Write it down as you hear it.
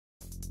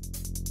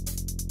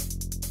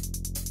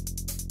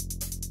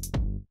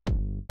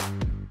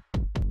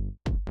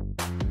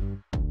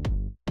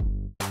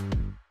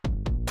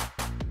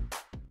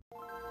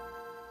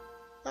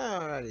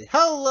Alrighty,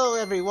 hello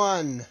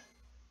everyone!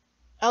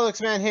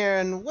 Alexman here,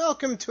 and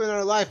welcome to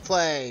another live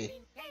play!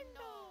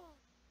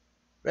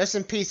 Rest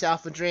in peace,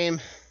 Alpha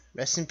Dream.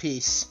 Rest in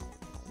peace.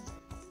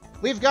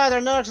 We've got our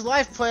next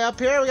live play up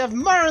here. We have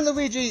Mario and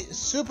Luigi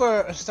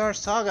Superstar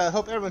Saga. I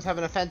hope everyone's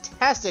having a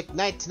fantastic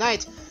night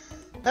tonight,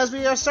 as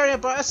we are starting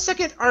up a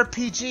second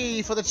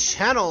RPG for the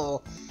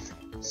channel.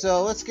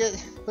 So let's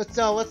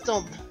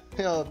don't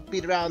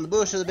beat around the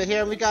bush a little bit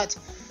here. We got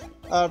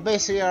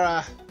basically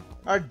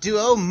our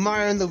duo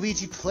Mario and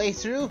Luigi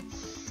playthrough.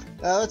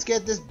 Let's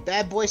get this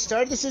bad boy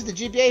started. This is the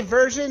GBA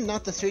version,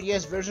 not the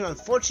 3DS version,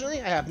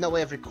 unfortunately. I have no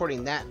way of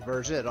recording that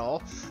version at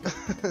all,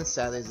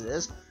 sadly as it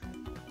is.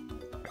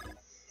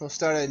 We'll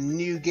start a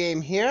new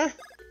game here,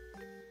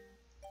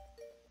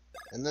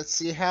 and let's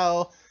see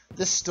how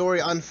this story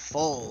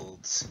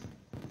unfolds.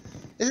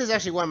 This is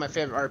actually one of my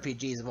favorite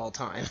RPGs of all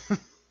time.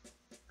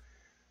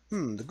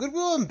 The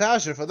goodwill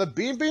ambassador for the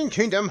Beanbean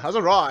Kingdom has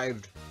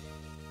arrived.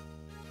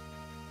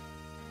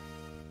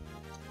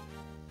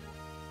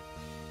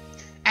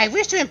 I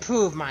wish to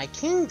improve my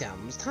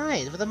kingdom's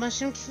ties with the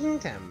Mushroom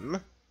Kingdom.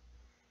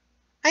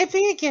 I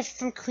bring a gift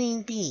from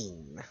Queen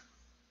Bean.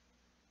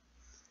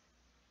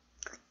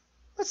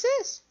 What's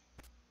this?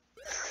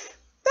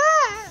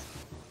 Ah!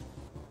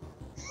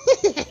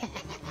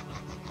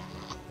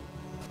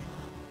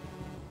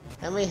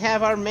 And we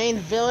have our main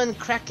villain,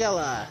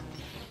 Crackella.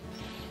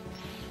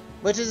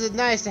 Which is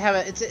nice to have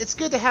it's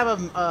good to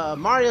have a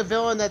Mario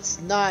villain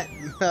that's not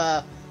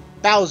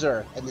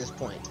Bowser at this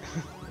point.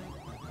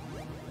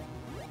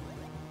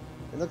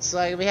 It looks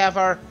like we have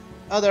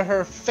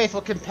her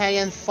faithful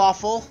companion,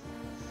 Fawful,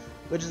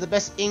 which is the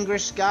best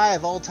English guy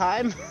of all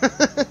time.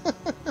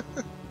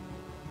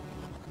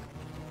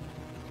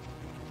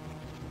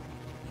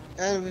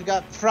 And we've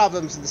got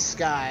problems in the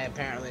sky,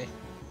 apparently.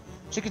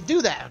 She could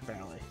do that,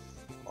 apparently.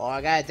 Oh,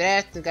 I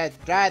gotta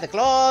dry the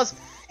clothes.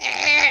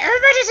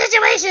 Emergency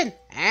situation!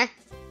 Huh?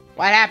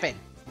 What happened?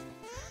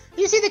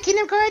 You see the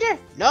Kingdom Corridor?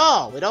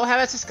 No, we don't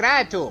have it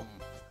subscribed to.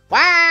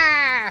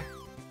 Wah!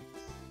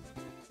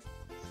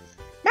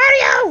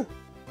 Mario!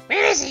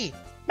 Where is he?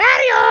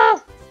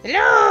 Mario!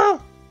 Hello?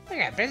 I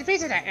got a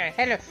piece of that.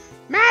 Hello.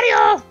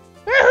 Mario!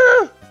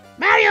 Woohoo!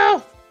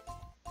 Mario!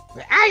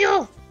 Where are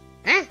you?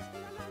 Huh?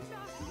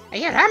 I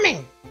hear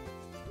humming.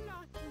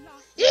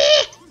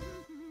 Eek!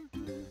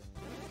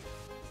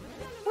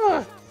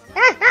 Oh.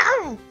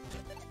 Ow!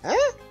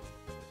 Huh?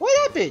 What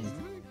happened?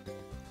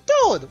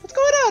 Dude, what's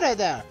going on out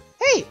there?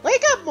 Hey,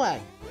 wake up,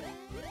 man!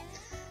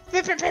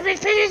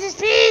 Finish this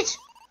speech!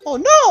 Oh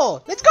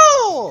no! Let's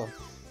go!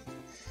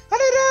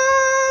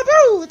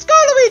 Let's go,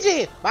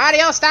 Luigi!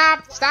 Mario,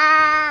 stop!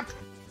 Stop!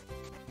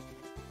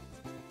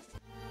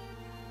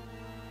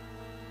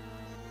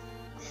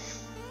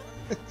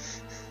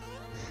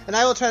 And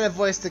I will try to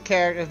voice the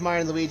character of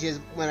Mario and Luigi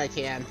when I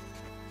can.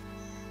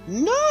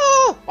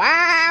 No!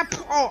 Ah!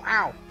 Oh,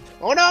 ow!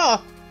 Oh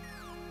no!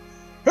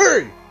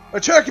 Hey!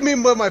 Attacking me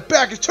when my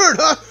back is turned,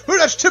 huh? Well,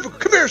 that's typical.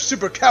 Come here,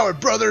 super coward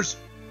brothers!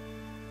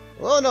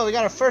 Oh no, we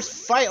got our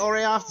first fight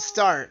already off the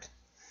start.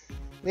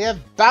 We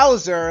have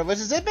Bowser, which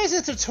is basically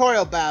a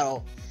tutorial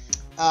battle.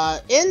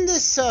 In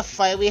this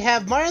fight, we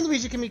have Mario and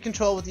Luigi can be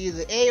controlled with either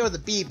the A or the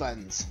B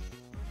buttons.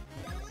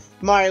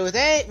 Mario with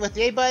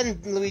the A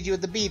button, and Luigi with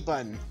the B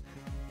button.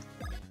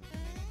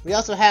 We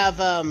also have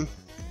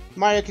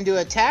Mario can do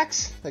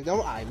attacks. Like,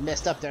 no, I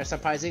messed up there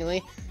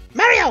surprisingly.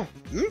 Mario!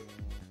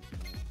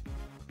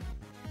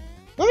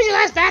 What was your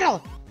last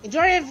battle?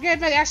 Enjoy it by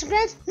the action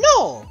grants?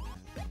 No!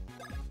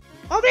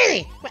 Oh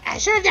really?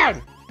 Shut it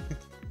down!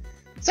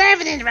 Sorry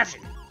for the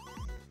interruption.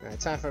 Alright,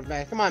 time for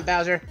back. Come on,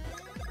 Bowser.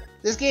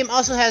 This game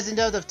also has a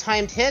note of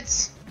timed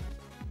hits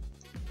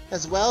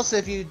as well. So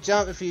if you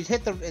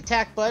hit the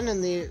attack button in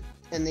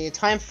the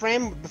time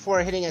frame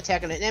before hitting an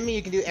attack on an enemy,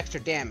 you can do extra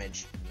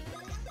damage.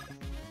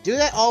 Do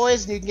that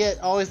always, and you can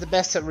get always the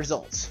best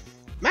results.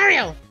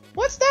 Mario,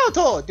 what's now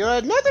told? You're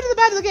not into the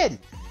battle again.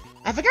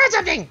 I forgot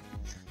something.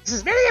 This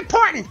is really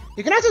important.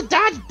 You can also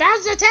dodge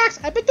Bowser's attacks.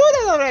 I've been doing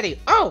that already.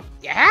 Oh,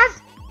 you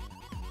have?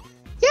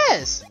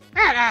 Yes.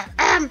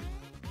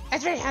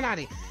 That's very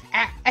naughty.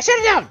 I shut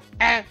it down.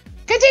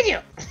 Continue.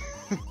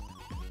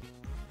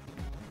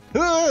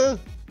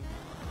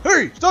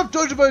 Hey, stop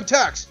dodging my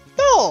attacks.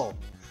 No,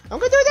 I'm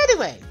gonna do it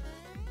anyway.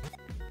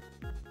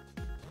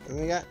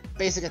 And we got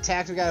basic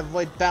attacks. We gotta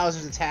avoid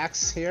Bowser's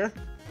attacks here.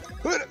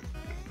 Hey,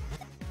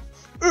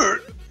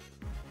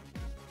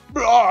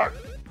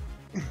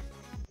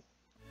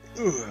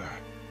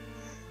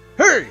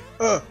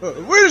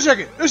 wait a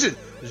second. Listen,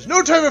 there's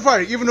no time for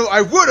fighting, even though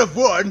I would have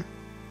won.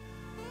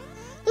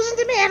 Listen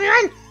to me,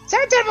 everyone!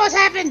 Something terrible has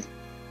happened!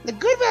 The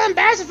goodwill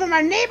ambassador from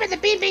our neighbor, the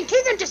Beanbean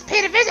Kingdom, just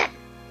paid a visit!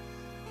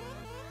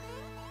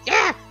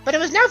 Yeah, but it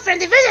was no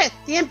friendly visit!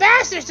 The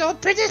ambassador stole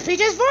Princess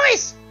Peach's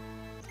voice!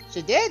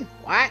 She did?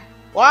 What?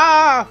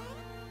 Whoa!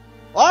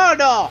 Oh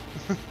no!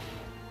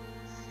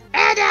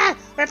 And,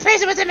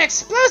 replace it with some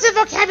explosive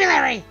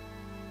vocabulary!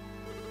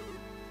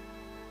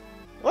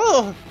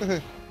 Oh!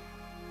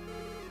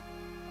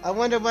 I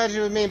wonder what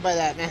you mean by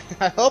that, man.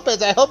 I hope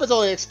it's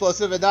only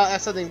explosive and not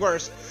something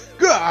worse.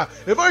 Gah!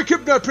 If I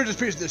kidnap Princess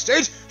Peach in this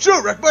stage,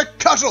 she'll wreck my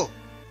castle!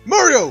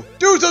 Mario,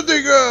 do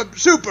something,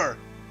 super!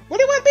 What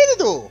do you want me to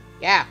do?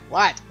 Yeah,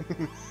 what?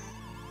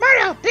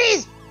 Mario,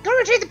 please! Go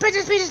retrieve the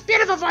Princess Peach's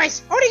beautiful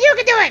voice! Only you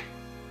can do it!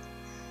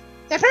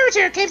 The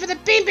permature came from the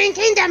Beanbean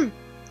Kingdom!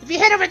 If you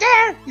head over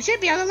there, you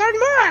should be able to learn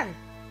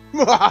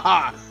more!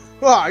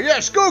 Ah,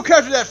 yes, go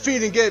capture that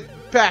fiend and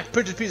get back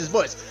Princess Peach's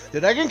voice.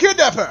 Then I can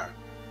kidnap her!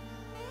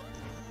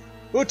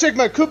 We'll take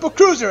my Koopa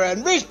Cruiser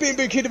and race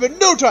Beanbean Kingdom in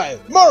no time!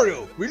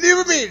 Mario, we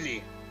leave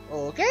immediately!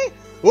 Okay.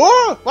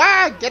 Oh!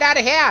 Wow, get out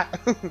of here!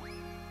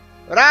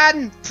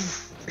 Run!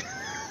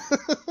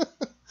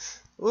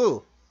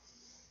 Ooh.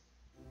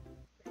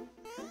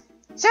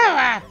 So,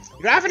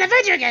 you're off on an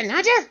adventure again,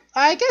 aren't you?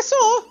 I guess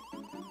so.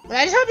 Well,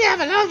 I just hope you have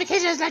a long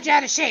vacation that's left you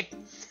out of shape.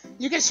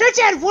 You can stretch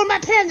out and warm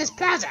up here in this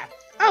plaza.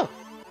 Oh,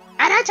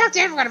 and I talk to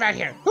everyone around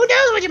here. Who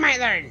knows what you might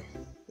learn?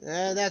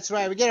 That's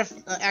right. We get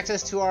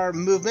access to our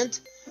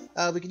movement.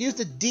 We can use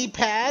the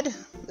D-pad.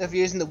 If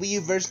you're using the Wii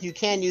U version, you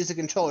can use the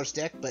controller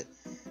stick, but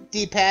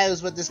D-pad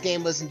is what this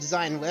game was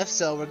designed with,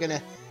 so we're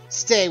gonna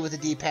stay with the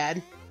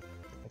D-pad.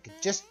 I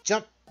could just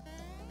jump.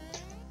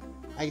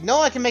 I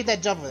know I can make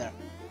that jump over there.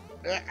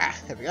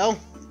 There we go.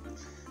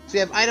 So we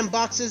have item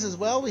boxes as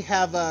well. We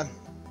have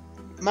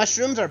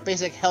mushrooms, our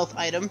basic health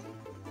item.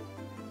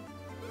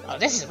 Oh,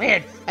 this is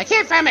weird. I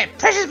can't find my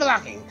precious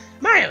belonging.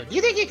 Mario, do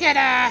you think you could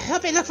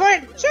help me look for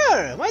it?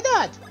 Sure, why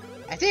not?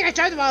 I think I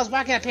tried it while I was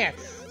walking up here.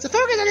 So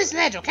focus on this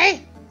ledge,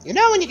 okay? You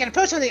know when you can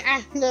approach some of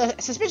the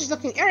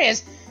suspicious-looking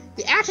areas,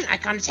 the action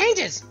icon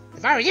changes.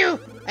 If I were you,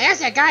 I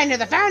asked that guy near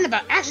the fountain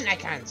about action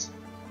icons.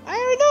 I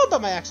already know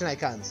about my action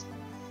icons.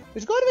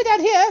 There's going to be down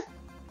here,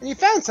 and you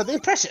found something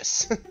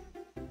precious.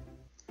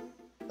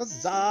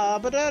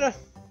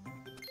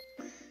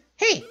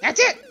 Hey, that's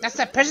it! That's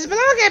the precious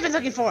belonging I've been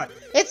looking for!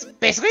 It's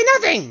basically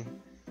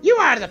nothing! You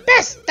are the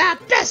best! The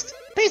best!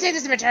 Please take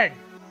this in return!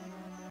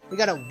 We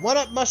got a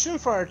 1-up mushroom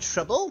for our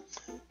trouble.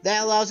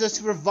 That allows us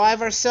to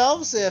revive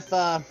ourselves if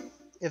one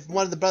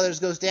of the brothers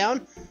goes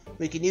down.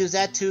 We can use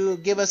that to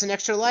give us an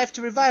extra life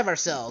to revive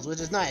ourselves, which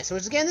is nice.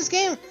 Which again, this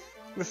game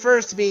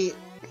refers to be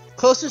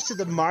closest to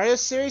the Mario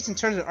series in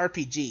terms of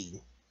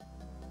RPG.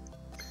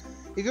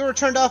 If you were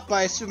turned off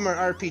by Super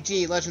Mario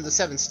RPG Legend of the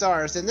Seven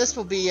Stars, then this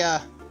will be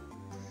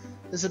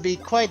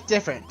quite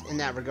different in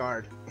that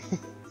regard.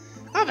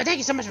 Oh, but thank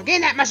you so much for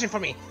getting that mushroom for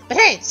me. But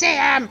hey, say,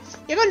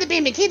 you're going to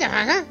Beanbean Kingdom,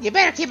 huh? You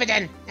better keep it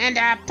then. And,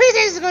 please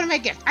say this is going to my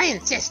gift. I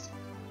insist.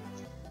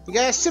 You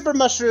got a super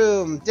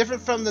mushroom,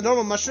 different from the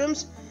normal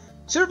mushrooms.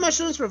 Super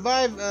mushrooms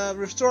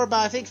restore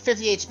about, I think,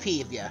 50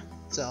 HP of you.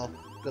 So,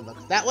 good luck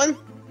with that one.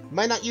 You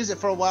might not use it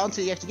for a while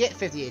until you actually get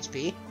 50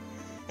 HP.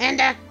 And,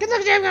 good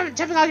luck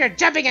jumping all your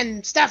jumping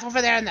and stuff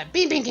over there in the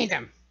Beanbean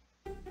Kingdom.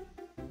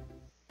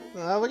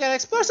 Well, we gotta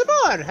explore some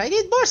more. I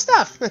need more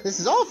stuff.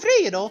 This is all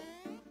free, you know.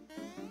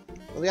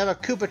 Well, we have a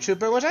Koopa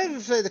Trooper, which I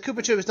would say the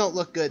Koopa Troopers don't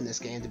look good in this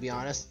game, to be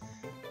honest.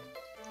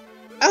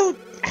 Oh,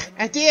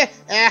 dear.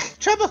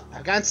 Trouble.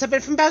 I've gotten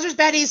separated from Bowser's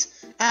baddies.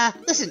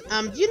 Listen,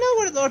 do you know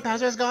where Lord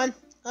Bowser has gone?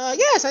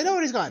 Yes, I know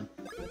where he's gone.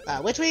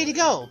 Which way did he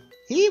go?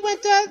 He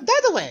went, the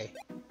other way.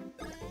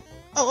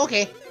 Oh,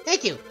 okay.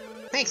 Thank you.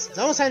 Thanks. It's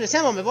almost time to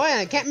assemble, my boy,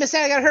 and I can't miss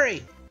that. I gotta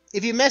hurry.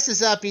 If you mess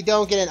this up, you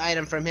don't get an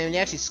item from him, and he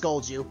actually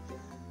scolds you.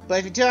 But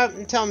if you tell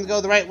him to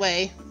go the right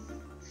way,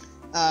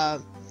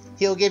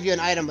 he'll give you an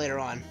item later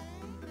on.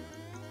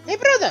 Hey,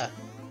 brother!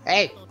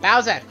 Hey,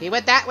 Bowser, he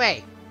went that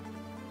way.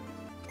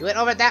 He went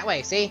over that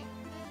way, see?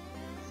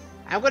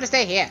 I'm gonna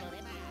stay here.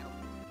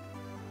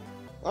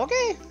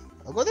 Okay,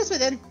 I'll go this way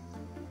then.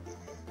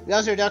 We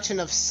also have a reduction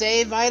of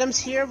save items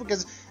here,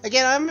 because,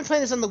 again, I've been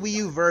playing this on the Wii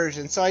U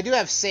version, so I do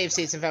have save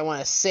states if I want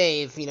to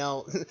save, you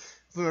know,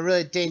 from a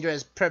really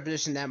dangerous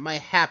preposition that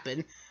might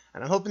happen.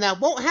 And I'm hoping that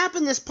won't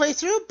happen this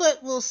playthrough, but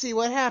we'll see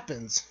what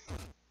happens.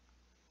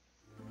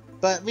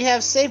 But we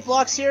have save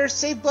blocks here.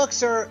 Save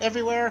blocks are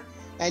everywhere,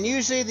 and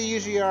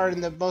they are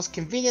in the most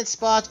convenient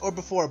spots or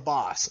before a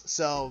boss.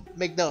 So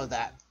make note of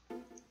that.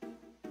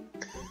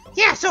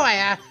 Yeah, so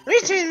I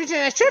returned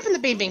straight from the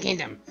Beanbean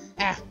Kingdom.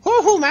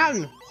 Ho-Ho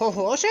Mountain,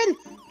 Ho-Ho Ocean,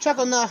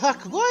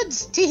 Chuckle-Na-Huck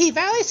Woods, Tee-Hee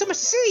Valley, so much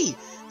to see.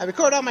 I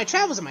record all my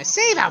travels in my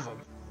save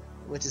album,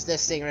 which is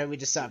this thing right we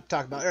just talked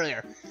about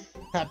earlier.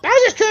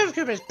 Bowser's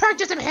Koopa is parked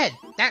just up ahead.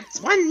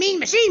 That's one mean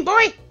machine,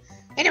 boy.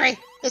 Anyway,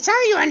 let's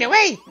tell you on your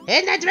way. Head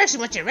in that direction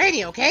once you're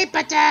ready, okay?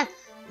 But,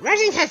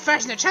 rushing head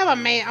first into trouble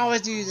may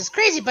always do this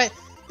crazy, but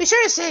be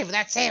sure to save with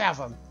that save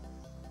album.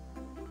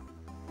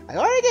 I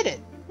already did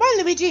it. Bye,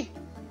 Luigi.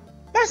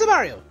 Master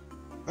Mario.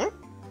 Huh?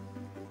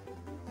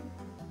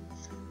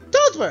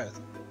 Toadsworth.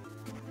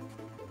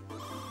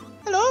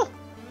 Hello.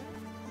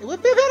 It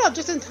would be well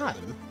just in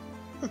time.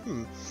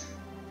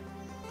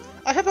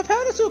 I have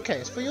prepared a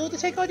suitcase for you to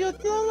take on your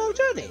long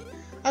journey.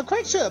 I'm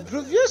quite sure it will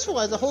prove useful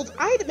as it holds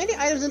many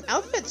items and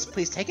outfits.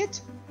 Please take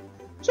it.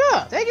 Sure,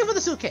 thank you for the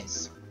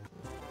suitcase.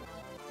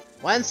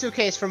 One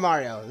suitcase for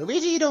Mario.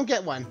 Luigi, you don't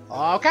get one.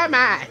 Oh, come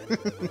on.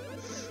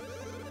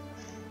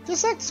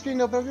 Just select the screen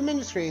to open up your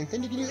menu screen.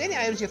 Then you can use any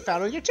items you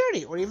found on your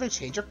journey, or even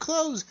change your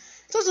clothes.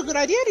 It's also a good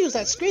idea to use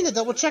that screen to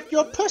double check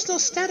your personal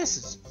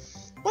statuses.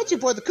 Once you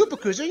board the Koopa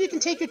Cruiser, you can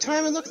take your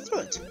time and look through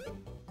it.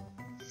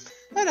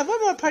 And I have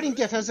one more parting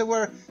gift, as it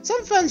were.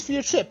 Some funds for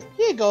your trip.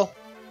 Here you go.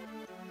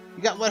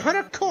 You got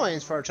 100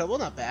 coins for our trouble,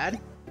 not bad.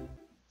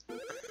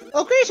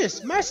 Oh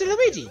gracious, Master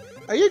Luigi,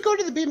 are you going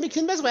to the Beanbean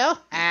Kingdom as well?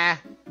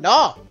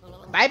 No.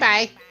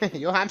 Bye-bye. You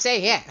know what I'm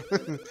saying? Yeah.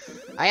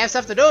 I have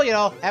stuff to do, you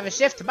know. Have a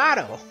shift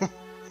tomorrow.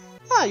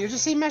 Oh, you're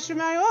just seeing Master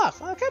Mario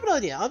off. Oh, capital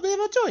idea. I'll be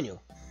able to join you.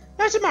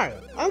 Master Mario,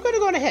 I'm going to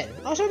go on ahead.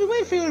 I'll be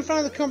waiting for you in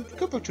front of the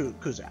Koopa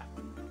Cruiser.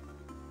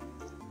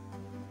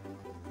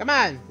 Come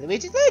on,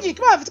 Luigi,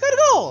 come on, let's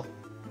go.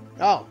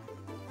 Oh,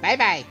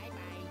 bye-bye.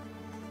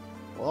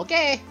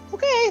 Okay,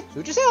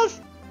 suit yourself.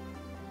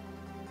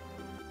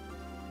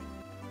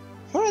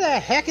 Where the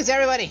heck is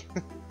everybody?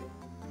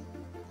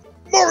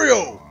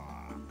 Mario!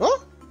 Huh?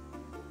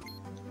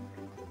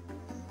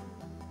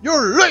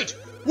 You're late!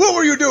 What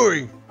were you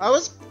doing? I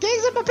was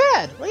getting up my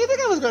pad. What do you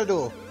think I was going to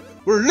do?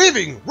 We're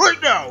leaving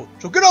right now,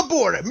 so get on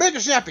board and make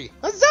it snappy.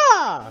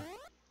 Huzzah!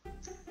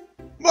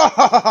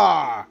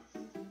 Mwahaha!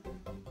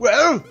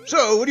 Well,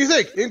 so what do you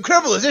think?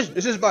 Incredible, is it?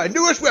 This is my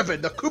newest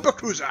weapon, the Koopa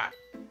Cruiser.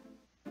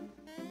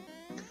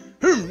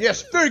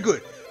 Yes, very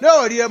good.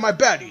 Now I need my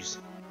baddies.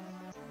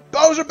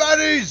 Bowser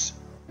baddies!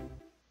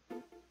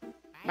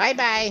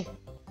 Bye-bye.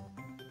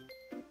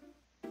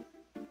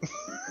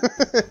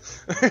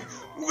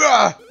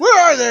 Where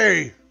are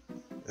they?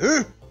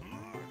 Huh?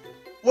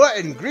 What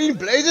in green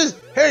blazes?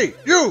 Hey,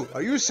 you!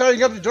 Are you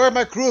signing up to join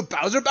my crew of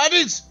Bowser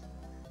baddies?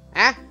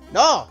 Huh?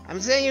 No, I'm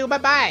saying you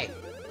bye-bye.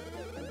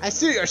 I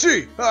see.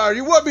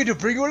 You want me to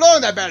bring you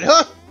along that badly,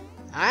 huh?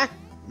 Huh?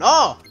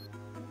 No.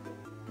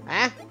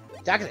 Huh?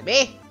 Talking to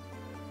me?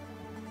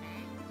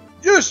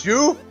 Yes,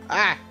 you!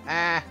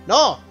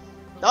 No.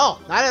 No,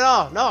 not at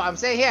all. No, I'm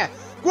staying here.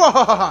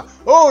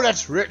 Oh,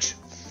 that's rich.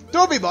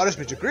 Don't be modest,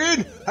 Mr.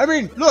 Green. I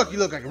mean, look, you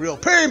look like a real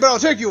pain, but I'll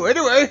take you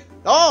anyway.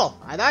 No,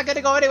 I'm not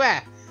gonna go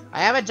anywhere. I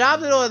have a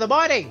job to do in the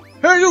morning.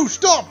 Hey, you,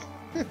 stop!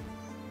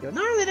 You'll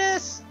not only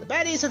this, the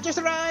baddies have just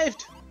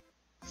arrived.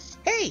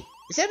 Hey,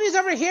 is enemies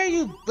over here,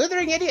 you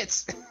blithering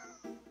idiots?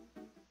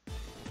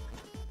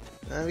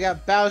 We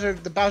got Bowser,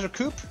 the Bowser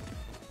Coop.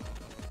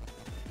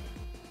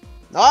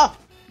 Oh,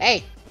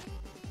 hey.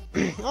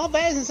 All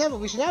bad and simple.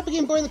 We should now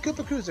begin boarding the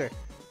Koopa Cruiser.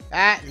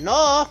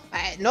 No,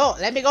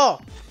 let me go.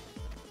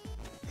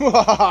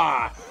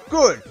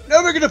 Good.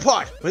 Now we can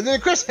depart with an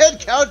increased head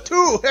count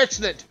too.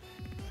 Excellent.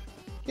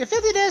 Your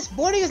filthiness,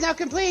 boarding is now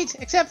complete,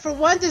 except for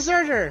one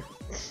deserter.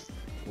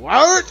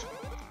 What?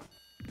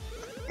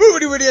 Move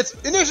it, you idiots!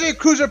 Initiate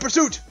cruiser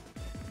pursuit.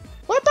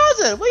 What,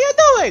 Bowser? What are you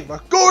doing? We're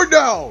going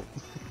down.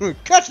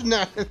 Catch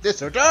that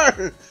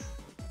deserter.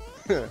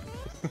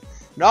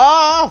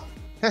 No.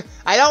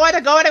 I don't want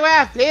to go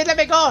anywhere. Please let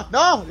me go.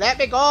 No, let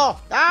me go.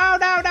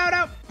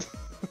 No.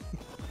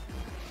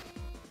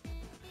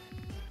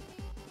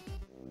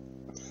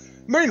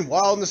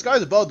 Meanwhile, in the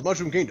skies above the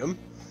Mushroom Kingdom.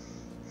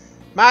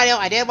 Mario,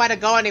 I didn't want to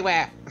go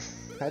anywhere.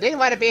 I didn't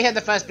want to be here in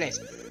the first place.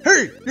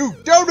 Hey, you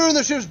down there in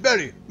the ship's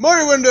belly.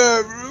 Mario and,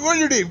 what's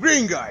your name?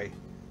 Green guy.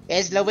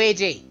 It's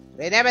Luigi.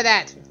 Remember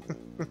that.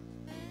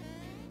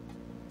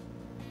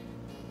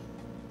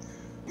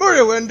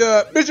 Mario and,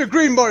 Mr.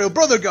 Green Mario,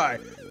 brother guy.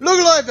 Look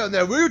alive down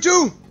there, will you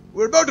two?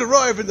 We're about to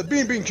arrive in the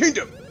Beanbean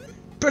Kingdom.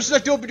 Press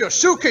select to open your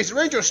suitcase,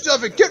 arrange your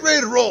stuff, and get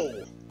ready to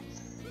roll.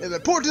 And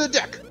report to the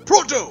deck.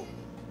 Pronto!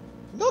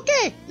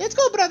 Okay, let's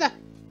go, brother.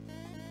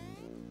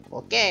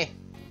 Okay,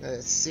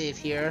 let's save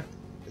here,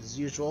 as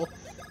usual.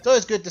 It's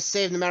always good to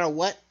save no matter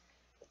what.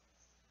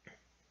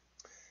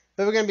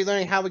 But we're going to be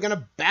learning how we're going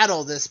to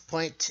battle this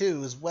point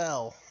too, as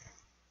well.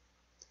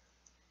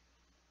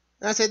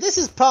 And I say this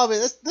is probably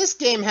this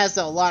game has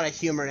a lot of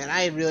humor in it.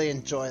 I really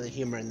enjoy the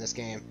humor in this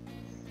game.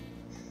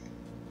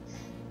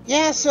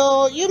 Yeah,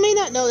 so you may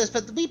not know this,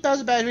 but the Beat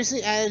Bowser Badge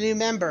recently added a new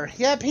member.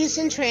 Yep, he's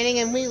in training,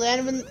 and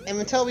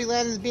until we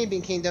land in the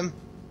Beanbean Kingdom.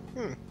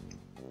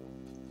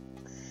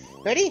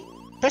 Ready?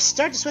 Press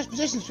start to switch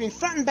positions between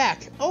front and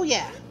back. Oh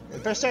yeah,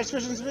 and press start to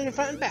switch positions between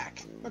front and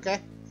back. Okay,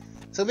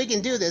 so we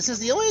can do this. This is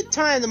the only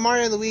time in the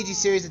Mario and Luigi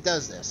series that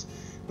does this,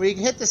 where you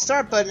can hit the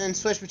start button and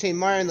switch between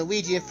Mario and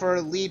Luigi for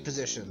lead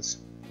positions.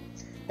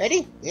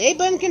 Ready? The A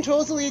button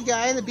controls the lead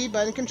guy, and the B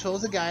button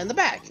controls the guy in the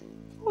back.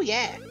 Oh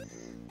yeah.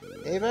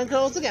 The A button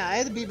controls the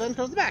guy, the B button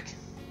controls the back.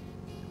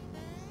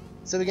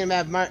 So we're gonna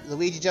have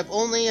Luigi jump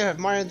only, or have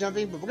Mario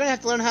jumping, but we're gonna have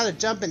to learn how to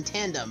jump in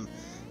tandem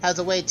as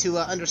a way to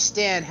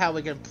understand how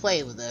we can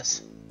play with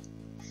this.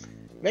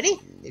 Ready?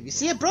 If you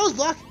see a bros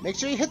block, make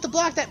sure you hit the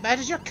block that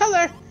matches your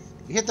color.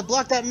 If you hit the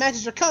block that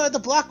matches your color, the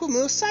block will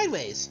move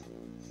sideways.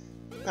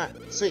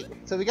 Alright, sweet.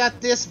 So we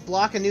got this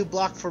block, a new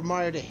block for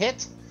Mario to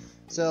hit.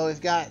 So we've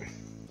got...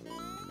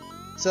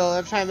 So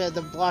every time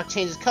the block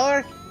changes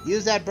color,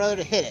 use that brother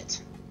to hit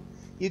it.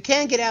 You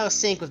can get out of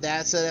sync with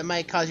that, so that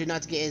might cause you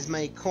not to get as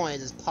many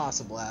coins as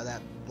possible out of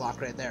that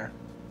block right there.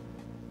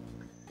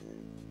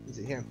 Let's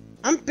see here.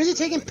 I'm busy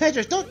taking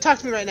pictures. Don't talk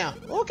to me right now.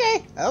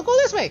 Okay, I'll go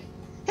this way.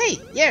 Hey,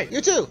 yeah,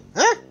 you too.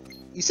 Huh?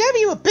 You said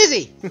you were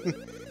busy!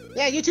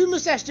 Yeah, you two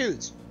mustache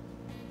dudes.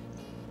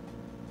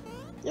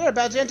 You're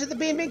about to enter the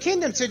Beanbean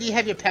Kingdom, so do you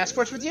have your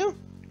passports with you?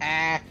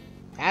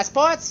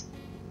 Passports?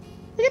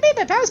 What do you mean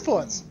by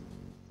passports?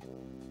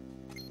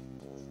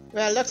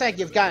 Well, it looks like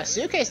you've got a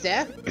suitcase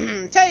there.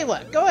 Tell you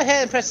what, go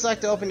ahead and press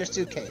select to open your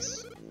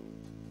suitcase.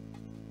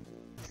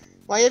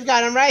 Well, you've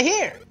got them right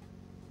here.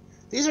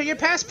 These are your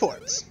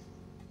passports.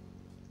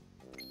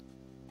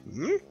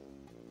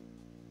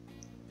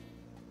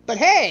 But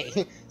hey,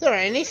 there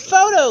aren't any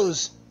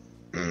photos.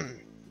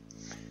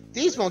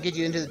 These won't get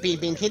you into the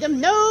Beanbean Kingdom.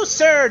 No,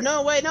 sir.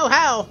 No way, no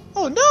how.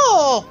 Oh,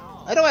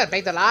 no. I don't want to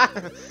break the law.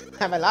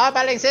 I'm a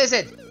law-abiding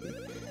citizen.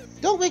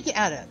 Don't wake it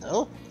out of it,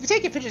 though. If you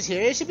take your pictures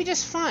here, it should be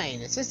just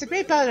fine. Since the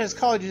Great Bowser has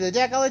called you to the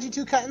deck, I'll let you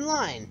two cut in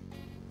line.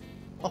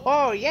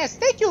 Oh, yes,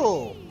 thank you.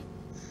 Oh,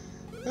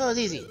 it's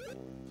easy.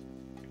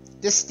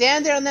 Just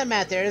stand there on that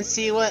mat there and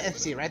see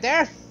right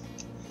there?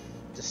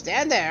 Just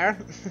stand there.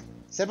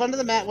 Step onto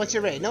the mat once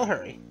you're ready. No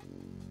hurry.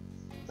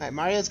 Alright,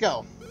 Mario, let's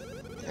go.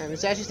 And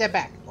just actually step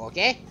back,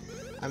 okay?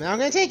 I'm not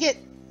gonna take it.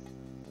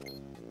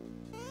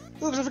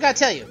 Oops, I forgot to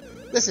tell you.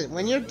 Listen,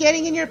 when you're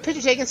getting in your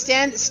picture taken,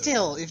 stand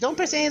still. If you don't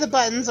press any of the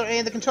buttons or any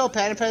of the control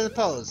pad and press the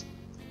pose.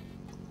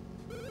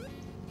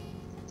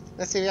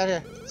 Let's see what we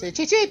got here. Say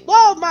cheat cheat!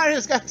 Whoa,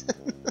 Mario's got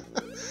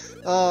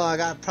oh, I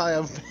got probably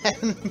a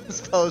bad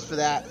pose for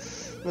that.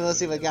 Well, let's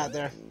see what we got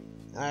there.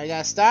 Alright,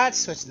 gotta start.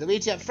 Switch to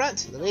Luigi up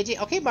front. Luigi.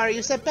 Okay, Mario,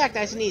 you step back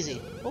nice and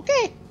easy.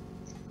 Okay.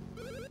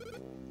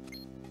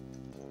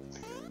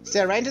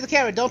 Stare right into the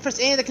camera. Don't press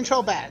any of the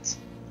control pads.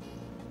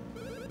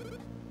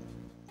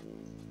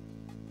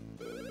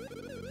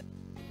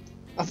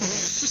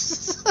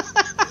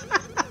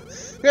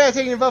 Yeah,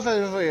 taking your buff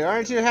for you.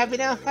 Aren't you happy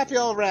now? Happy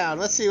all around.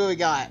 Let's see what we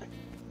got.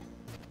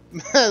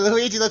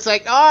 Luigi looks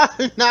like, oh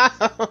no!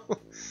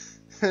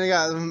 And I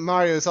got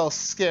Mario's all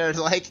scared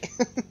like.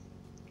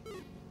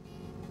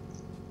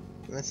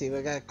 Let's see,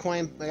 we got a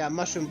coin, I got a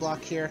mushroom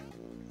block here.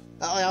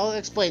 I'll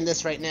explain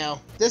this right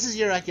now. This is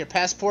your your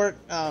passport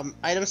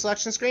item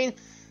selection screen.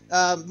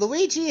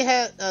 Luigi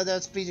has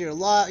that's your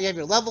you have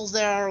your levels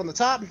there on the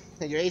top,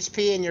 and your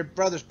HP and your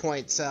brother's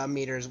points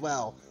meter as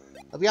well.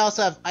 We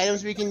also have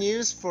items we can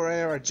use for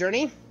our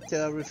journey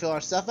to refill our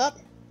stuff up.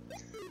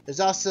 There's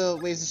also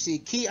ways to see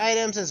key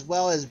items as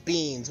well as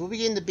beans. We'll be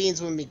getting the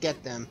beans when we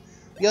get them.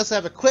 We also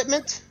have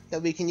equipment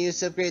that we can use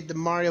to upgrade the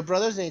Mario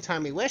Brothers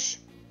anytime we wish.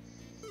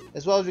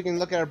 As well as we can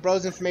look at our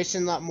bros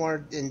information a lot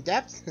more in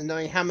depth and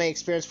knowing how many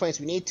experience points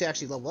we need to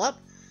actually level up.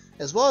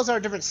 As well as our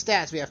different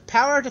stats. We have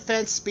power,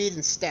 defense, speed,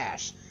 and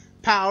stash.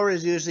 Power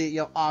is usually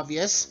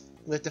obvious,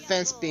 with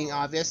defense being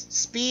obvious.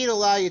 Speed will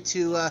allow you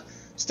to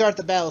start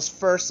the battles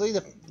firstly,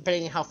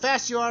 depending on how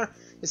fast you are.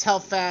 Is how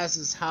fast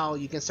is how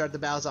you can start the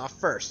battles off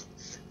first.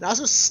 And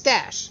also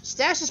stash.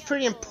 Stash is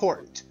pretty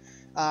important.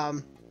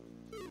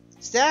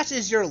 Stash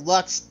is your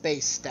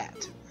luck-based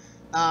stat.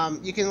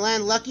 You can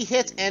land lucky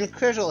hits and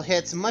critical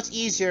hits much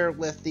easier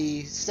with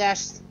the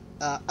stash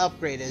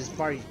upgrade as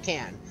far as you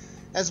can.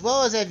 As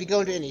well as if you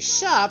go into any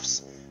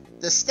shops,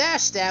 the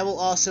stash stat will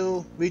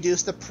also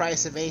reduce the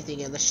price of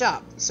anything in the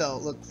shop. So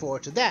look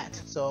forward to that.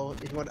 So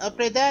if you want to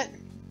upgrade that,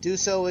 do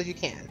so as you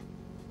can.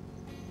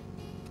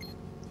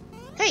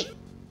 Hey!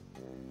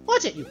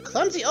 Watch it, you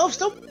clumsy oafs!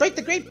 Don't break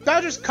the Great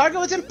Bowser's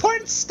cargo, it's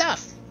important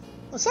stuff!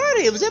 Oh,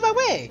 sorry, it was in my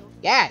way!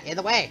 Yeah, in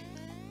the way.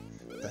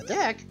 The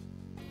deck?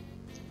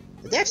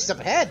 The deck's up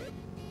ahead.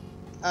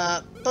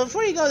 But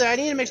before you go there, I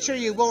need to make sure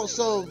you won't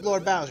slow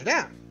Lord Bowser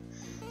down.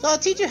 So I'll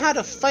teach you how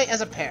to fight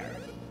as a pair.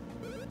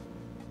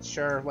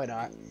 Sure, why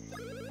not?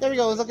 There we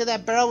go, look at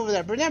that barrel over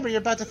there. But remember,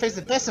 you're about to face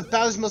the best of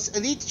Bowser's most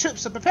elite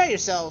troops, so prepare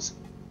yourselves.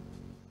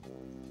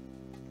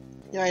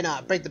 Yeah, why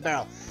not? Break the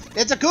barrel.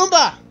 It's a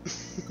Goomba!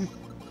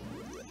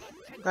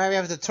 Alright, we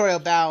have a tutorial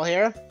battle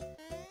here.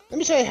 Let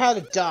me show you how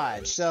to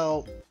dodge.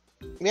 So,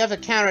 we have a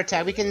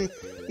counterattack.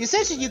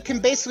 Essentially, you can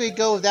basically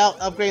go without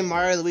upgrading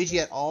Mario or Luigi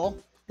at all,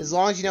 as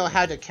long as you know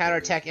how to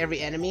counterattack every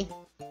enemy.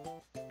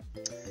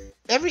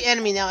 Every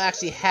enemy now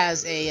actually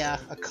has a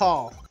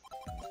call.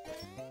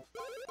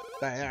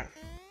 Right there.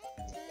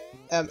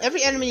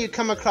 Every enemy you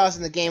come across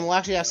in the game will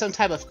actually have some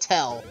type of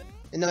tell,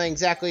 and knowing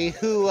exactly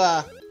who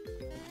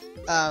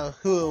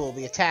will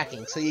be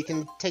attacking, so you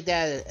can take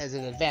that as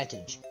an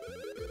advantage.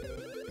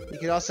 You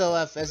can also,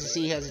 as you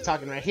see, as you're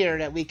talking right here,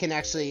 that we can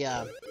actually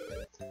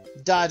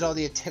dodge all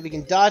the we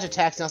can dodge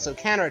attacks and also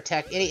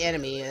counterattack any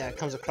enemy that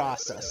comes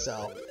across us.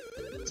 So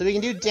we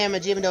can do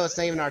damage even though it's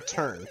not even our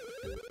turn.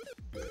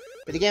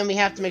 But again, we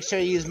have to make sure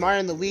you use Mario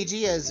and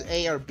Luigi as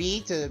A or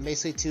B to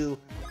basically to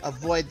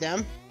avoid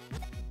them.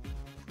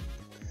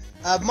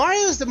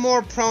 Mario is the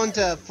more prone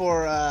to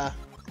oh,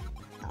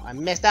 I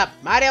messed up,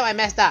 Mario. I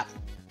messed up.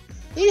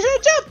 You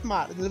should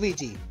jump,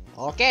 Luigi.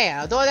 Okay,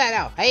 I'll do that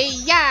now.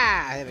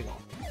 Hey-ya! There we go.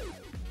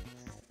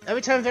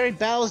 Every time every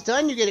battle is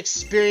done, you get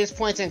experience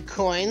points and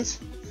coins,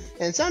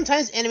 and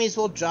sometimes enemies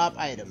will drop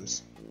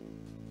items.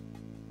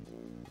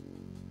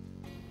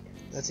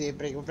 Let's see,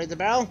 we'll break the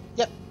barrel.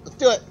 Yep, let's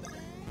do it.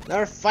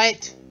 Another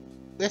fight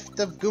with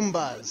the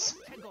Goombas.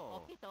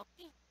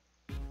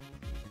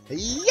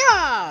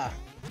 Yeah!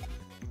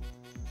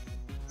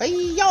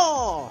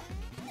 Hey-yo!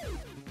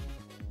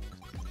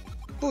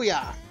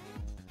 Booyah!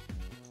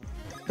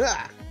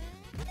 Ha!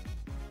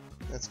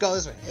 Let's go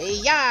this way.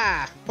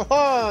 Hey-ya!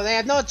 Oh, they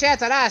have no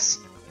chance at us!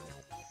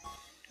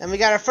 And we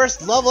got our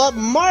first level up,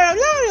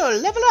 Mario!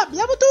 Level up,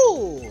 level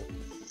 2!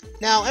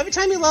 Now, every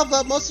time you level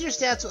up, most of your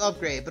stats will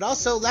upgrade, but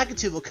also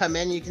Lakitu will come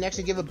in and you can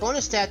actually give a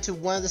bonus stat to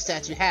one of the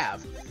stats you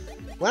have.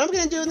 What I'm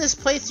going to do in this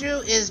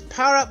playthrough is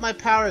power up my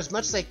power as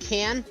much as I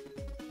can.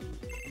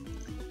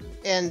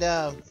 And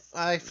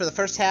for the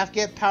first half,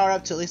 get power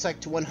up to at least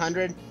like to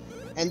 100.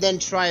 And then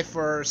try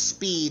for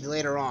speed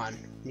later on.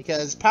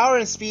 Because power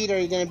and speed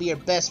are going to be your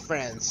best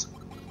friends.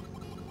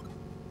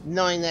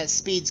 Knowing that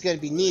speed's going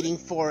to be needing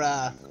for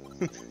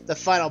the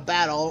final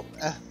battle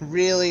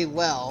really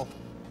well.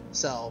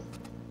 So,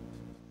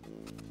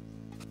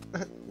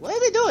 what are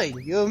they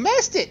doing? You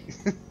missed it!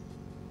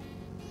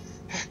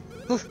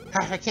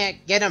 I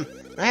can't get him.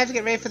 I have to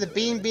get ready for the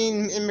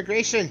Beanbean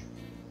immigration.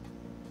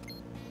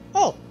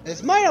 Oh,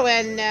 it's Mario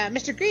and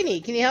Mr. Greeny.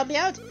 Can you help me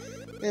out?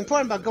 It's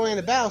important about going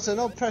into battle, so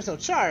no personal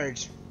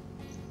charge.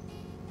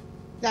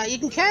 Now you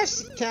can catch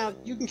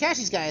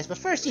these guys, but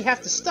first you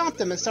have to stomp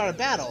them and start a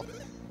battle.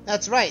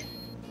 That's right.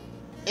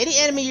 Any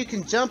enemy you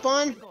can jump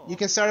on, you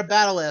can start a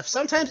battle with.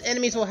 Sometimes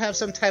enemies will have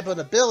some type of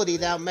ability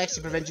that will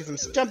actually prevent you from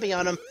jumping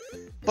on them,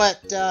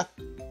 but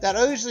that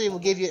usually will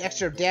give you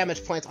extra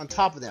damage points on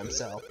top of them.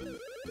 So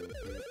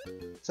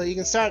they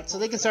can start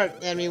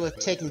an enemy with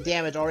taking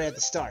damage already at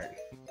the start.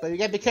 But you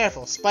gotta be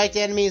careful. Spiked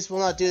enemies will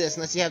not do this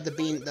unless you have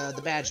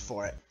the badge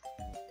for it.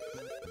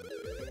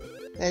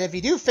 And if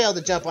you do fail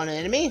to jump on an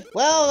enemy,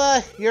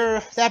 well,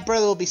 that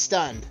brother will be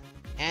stunned,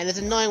 and it's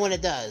annoying when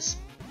it does.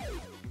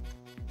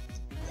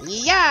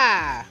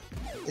 Yeah!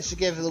 This should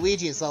give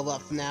Luigi his level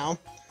up from now.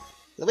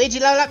 Luigi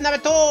level up number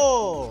 2!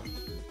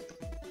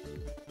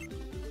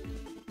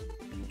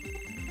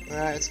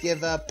 Alright, let's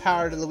give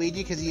power to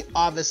Luigi because he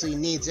obviously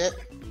needs it.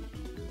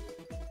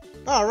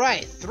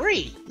 Alright,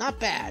 3! Not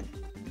bad.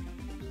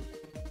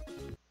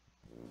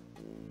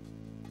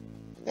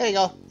 There you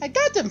go. I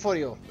got them for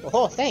you.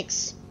 Oh,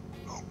 thanks.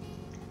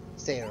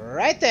 Stay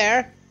right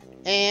there.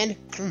 And...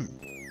 Can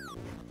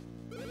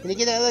you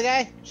get that other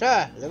guy?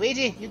 Sure.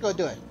 Luigi, you go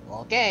do it.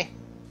 Okay.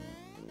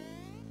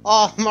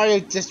 Oh, Mario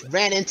just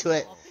ran into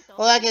it.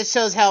 Well, that just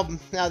shows how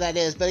that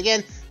is. But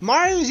again,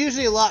 Mario is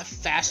usually a lot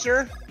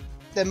faster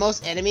than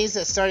most enemies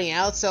that's starting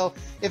out. So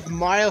if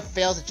Mario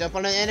fails to jump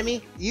on an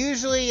enemy,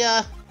 usually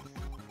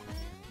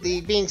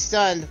the being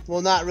stunned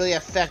will not really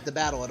affect the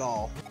battle at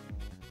all.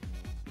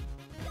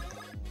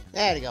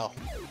 There you go.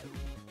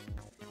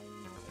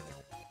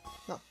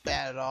 Not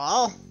bad at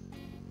all.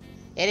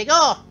 Here you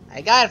go. I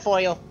got it for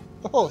you.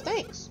 Oh,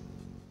 thanks.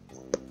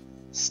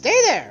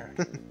 Stay there.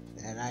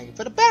 And I can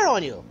put a barrel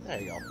on you. There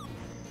you go.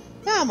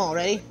 Now I'm all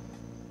ready.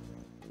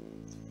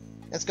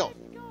 Let's go.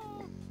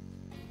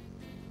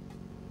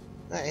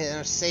 Alright, hit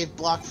our save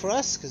block for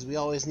us, because we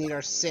always need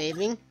our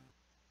saving.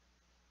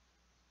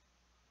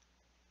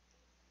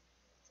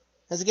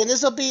 As again,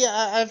 this will be,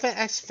 I've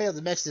actually failed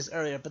to mention this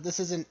earlier, but this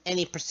isn't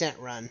any percent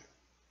run.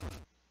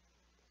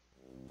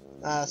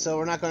 So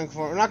we're not going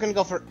to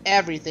go for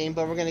everything,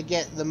 but we're going to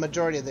get the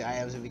majority of the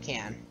items if we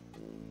can.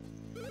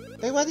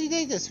 Hey, why do you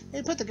take this?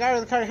 Hey, put the guy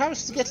with the car. How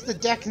much to get to the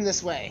deck in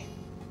this way?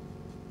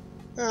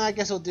 I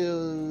guess we'll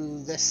do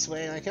this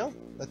way, like hell.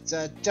 Let's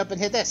jump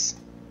and hit this.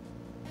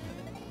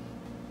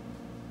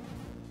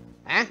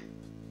 Huh?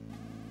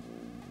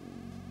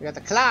 We got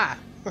the claw.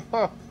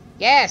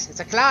 Yes, it's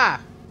a claw.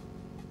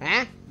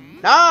 Huh?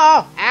 No!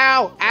 Ow!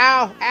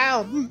 Ow!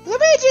 Ow!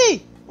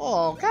 Luigi!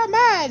 Oh, come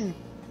on!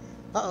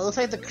 Uh-oh, looks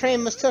like the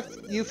crane mistook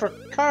you for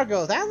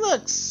cargo. That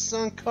looks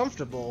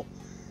uncomfortable.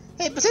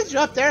 Hey, but since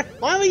you're up there,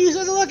 why don't we use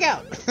it as a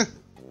lookout?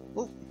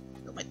 Oh,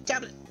 got my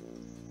tablet.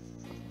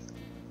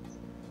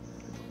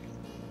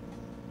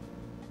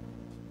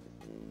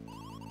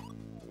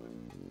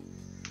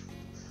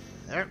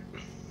 There.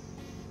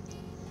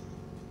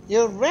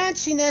 Your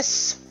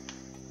ranchiness.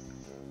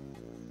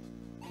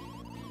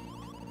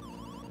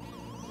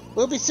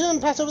 We'll be soon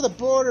pass over the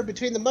border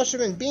between the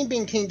Mushroom and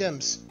Beanbean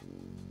Kingdoms.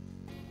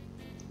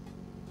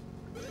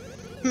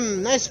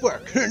 Nice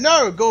work.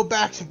 Now go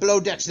back to below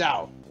decks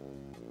now.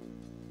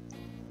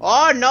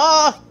 Oh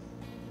no!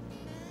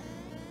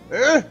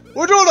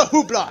 What's all the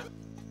hoopla?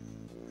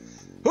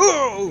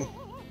 Oh!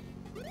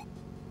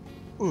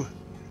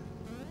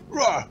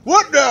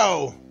 What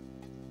now?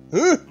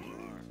 Huh?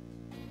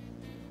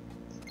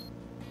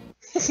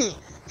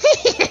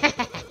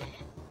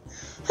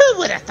 Who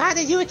would have thought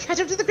that you would catch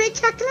up to the Great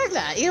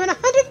Calculator even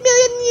 100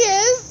 million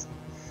years?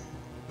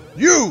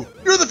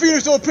 You're the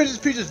Phoenix Old Princess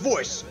Peach's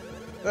voice.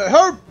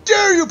 How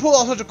dare you pull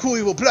off such a cool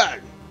evil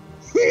plan?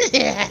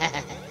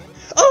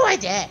 Oh, I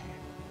dare.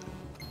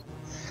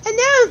 And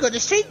now I'm going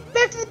straight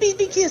back to the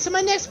Beanbean Kingdom so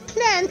my next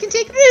plan can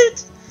take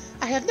root.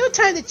 I have no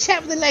time to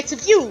chat with the likes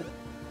of you.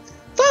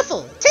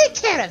 Fuffle, take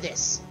care of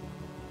this.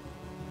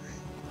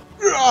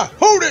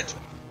 Hold it!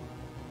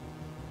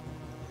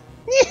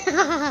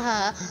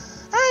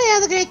 I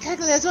am the Great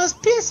Calculator's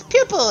most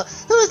pupil,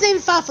 who is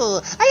named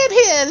Fuffle. I am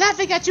here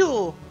laughing at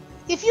you.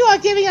 If you are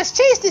giving us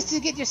chasteness to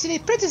get your silly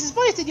princess's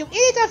voice, then you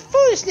idiot of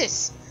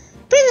foolishness!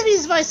 Princess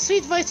Peach's voice,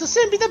 sweet voice, will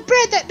soon be the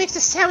bread that makes the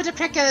sandwich of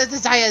Precula's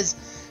desires,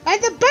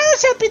 and the battle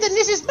shall be the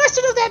delicious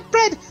mustard of that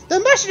bread, the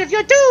mustard of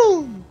your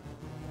doom!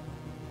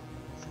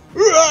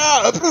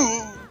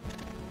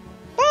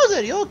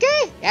 Bowser, you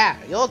okay? Yeah,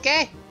 you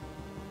okay?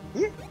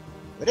 Where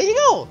did he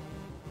go?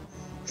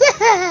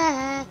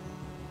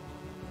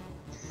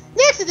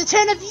 Next is the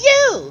turn of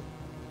you!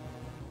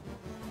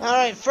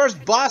 Alright,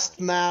 first boss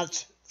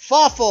match,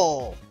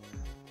 Fuffle.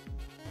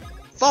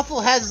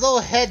 Fuffle has his little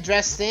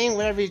headdress thing,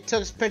 whenever he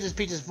took Princess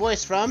Peach's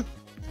voice from. So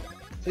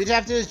what you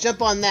have to do is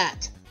jump on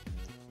that.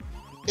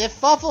 If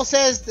Fuffle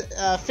says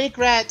fake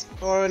rat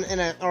or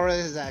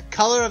is a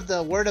color of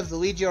the word of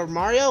Luigi or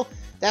Mario,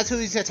 that's who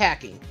he's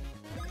attacking.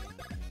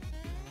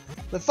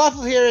 But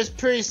Fuffle here is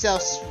pretty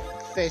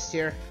self-faced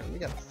here. We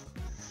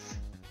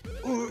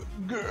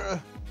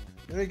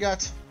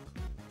got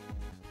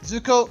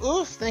Zuko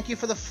Oof, thank you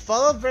for the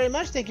follow very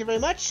much, thank you very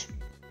much.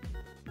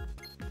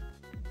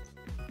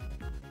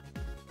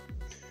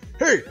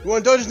 Hey, you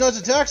want to dodge his nuts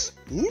attacks?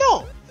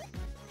 No!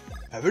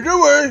 Have it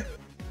your way!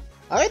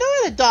 I know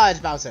how to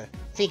dodge, Bowser.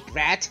 Fake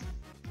rat.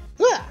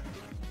 We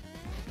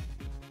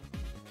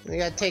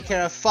gotta take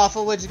care of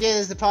Fuffle, which again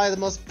is probably the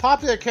most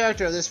popular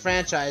character of this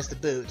franchise to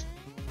boot.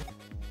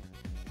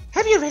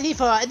 Have you ready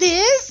for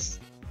this?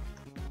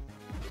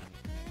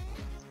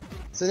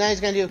 So now he's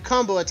gonna do a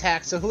combo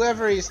attack, so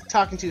whoever he's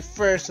talking to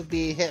first will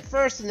be hit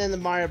first, and then the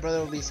Mario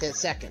brother will be hit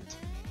second.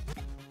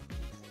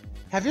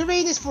 Have you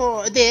ready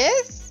for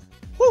this?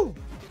 Woo!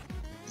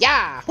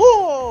 Yeah!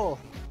 Woo!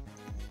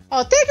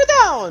 I'll take you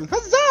down!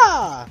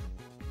 Huzzah!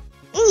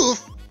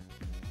 Oof!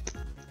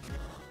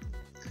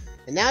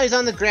 And now he's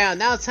on the ground.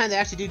 Now it's time to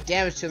actually do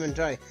damage to him and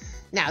enjoy.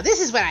 Now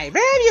this is when I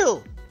ram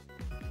you!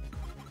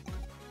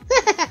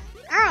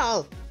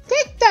 Ow!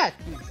 Take that,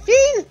 you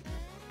fiend!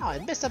 Oh, I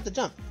messed up the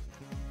jump.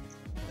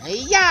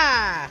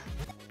 Yeah!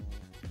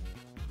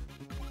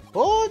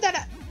 Oh,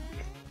 that!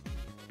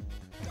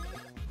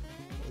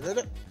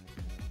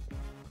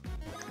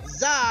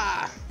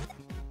 Zah!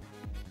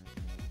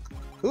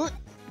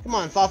 Come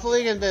on, Fuffle,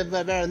 you can be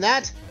better than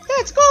that.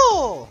 Let's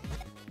go!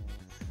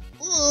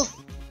 Oof.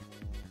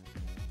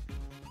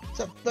 What's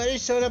up, buddy?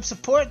 Showing up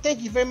support.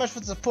 Thank you very much for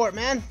the support,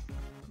 man.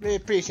 Really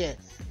appreciate it.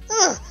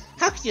 Ugh,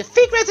 how could you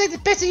fake rats like the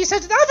best of you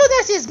such an awful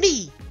nasty as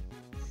me?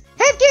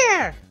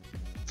 Headgear!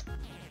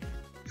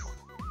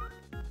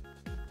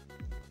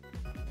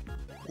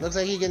 Looks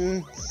like he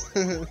can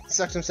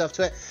suck himself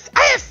to it.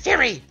 I have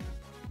fury!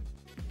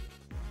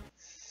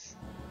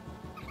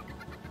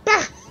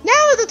 Bah!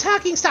 Now the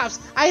talking stops.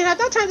 I have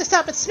no time to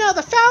stop and smell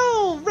the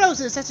foul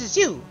roses such as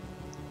you.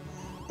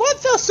 One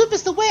fell swoop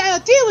is the way I'll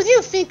deal with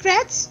you, fink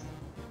rats.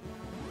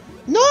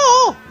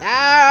 No!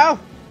 No!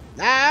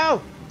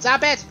 No!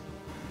 Stop it!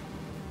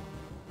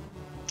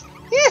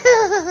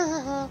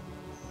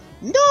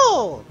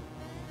 No!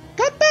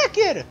 Come back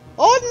here!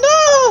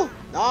 Oh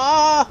no!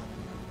 No!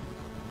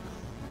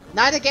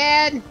 Not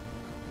again!